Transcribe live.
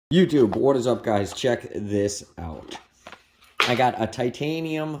YouTube, what is up, guys? Check this out. I got a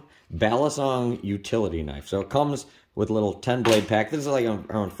titanium balisong utility knife. So it comes with a little 10 blade pack. This is like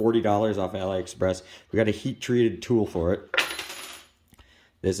around $40 off AliExpress. We got a heat treated tool for it.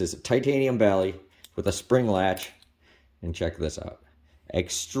 This is a titanium bally with a spring latch. And check this out.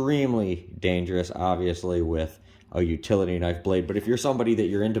 Extremely dangerous, obviously, with a utility knife blade. But if you're somebody that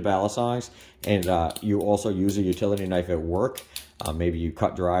you're into balisongs and you also use a utility knife at work, maybe you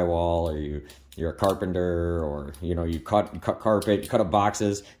cut drywall, or you're a carpenter, or you cut carpet, you cut up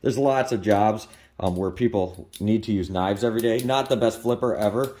boxes. There's lots of jobs where people need to use knives every day. Not the best flipper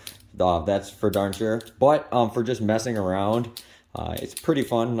ever, that's for darn sure. But for just messing around, it's pretty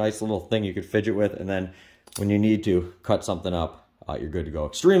fun. Nice little thing you could fidget with, and then when you need to cut something up, you're good to go.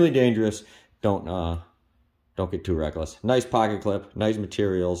 Extremely dangerous. Don't get too reckless. Nice pocket clip, nice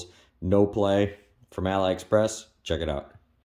materials, no play, from AliExpress. Check it out.